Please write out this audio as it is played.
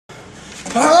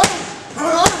He's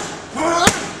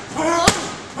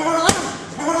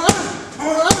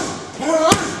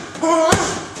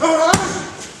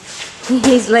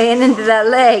laying into that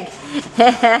leg.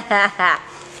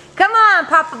 Come on,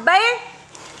 Papa Bear. You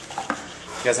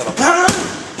guys have a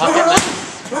pocket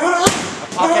knife? A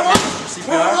pocket knife for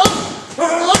CPR?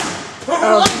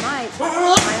 Oh, he might. My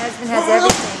husband has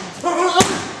everything.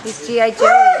 He's G.I. Joey.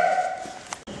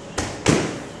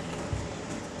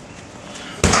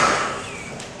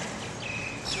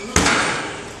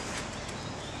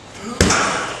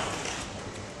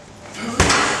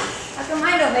 How come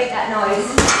mine don't make that noise?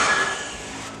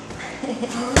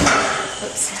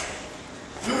 Oops.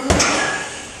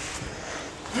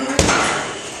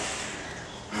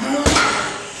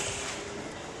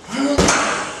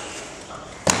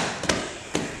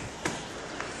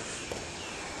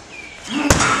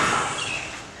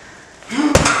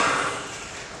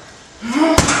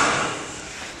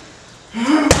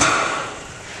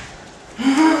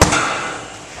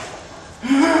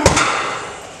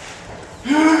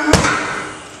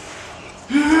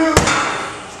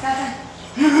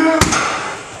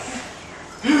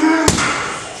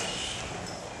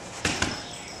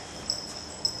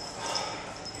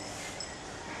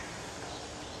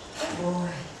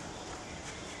 Boy.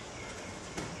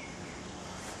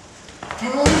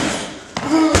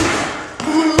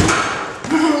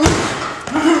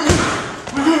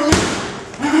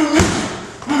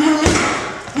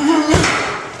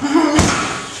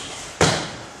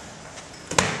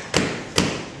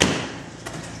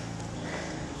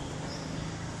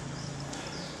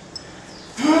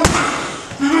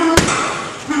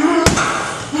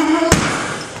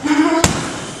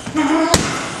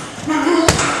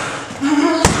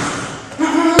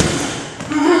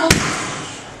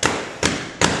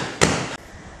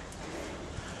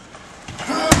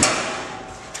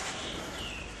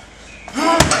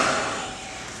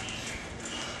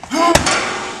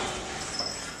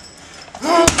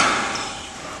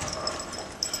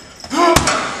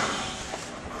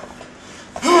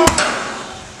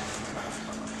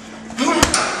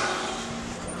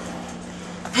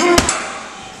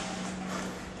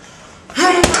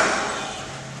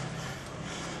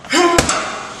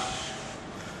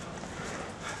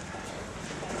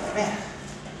 Man,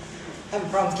 having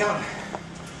problems counting.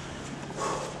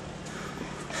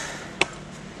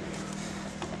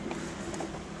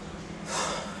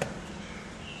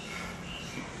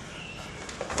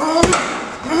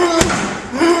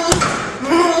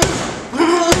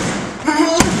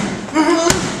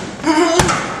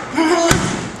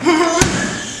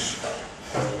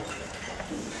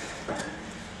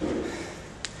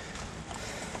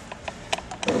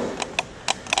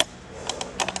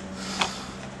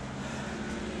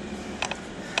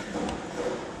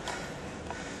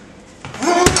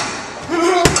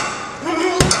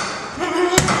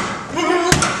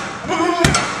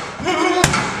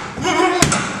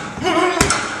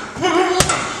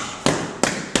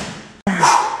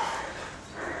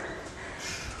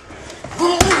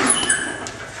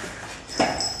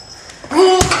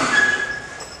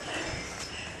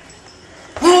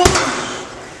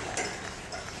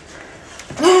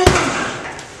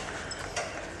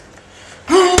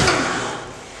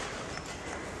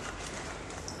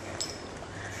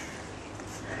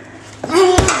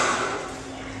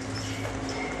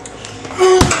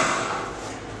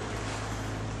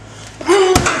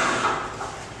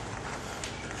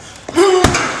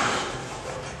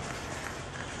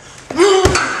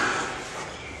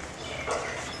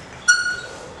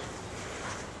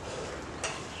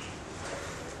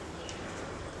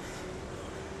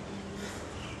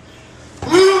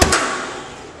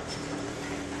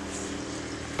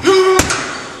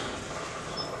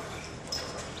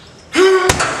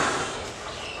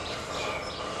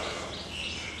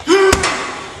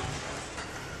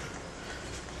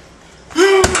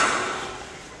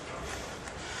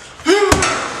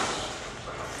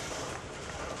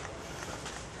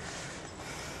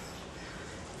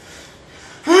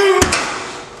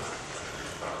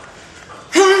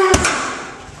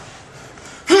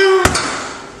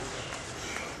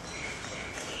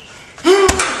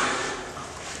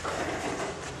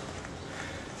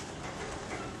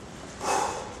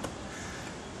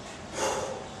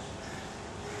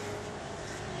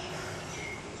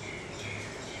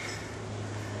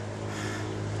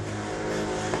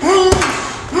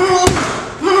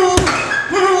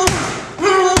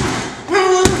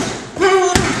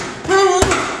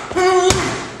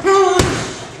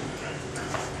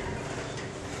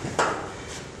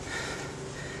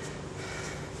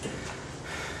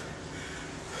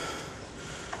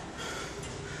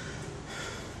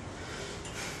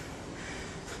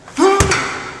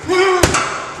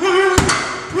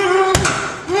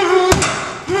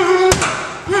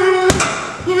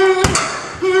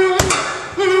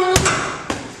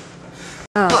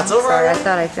 sorry. I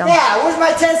thought I filmed. Yeah, where's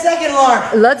my 10-second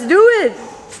alarm? Let's do it.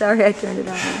 Sorry, I turned it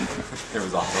on. It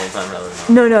was off the whole time rather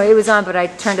than on. No, it was on, but I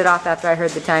turned it off after I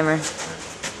heard the timer.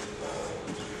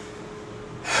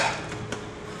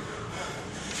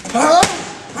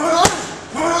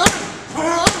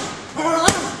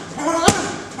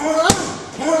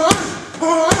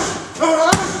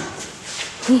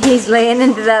 He's laying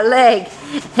into that leg.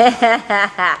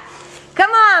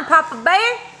 Come on, Papa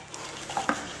Bear.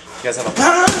 You guys have a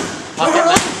pocket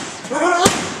knife? A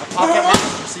pocket knife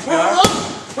for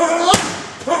CPR?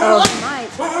 Oh,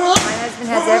 my husband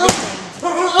has everything.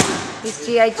 He's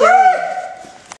G.I. Joey.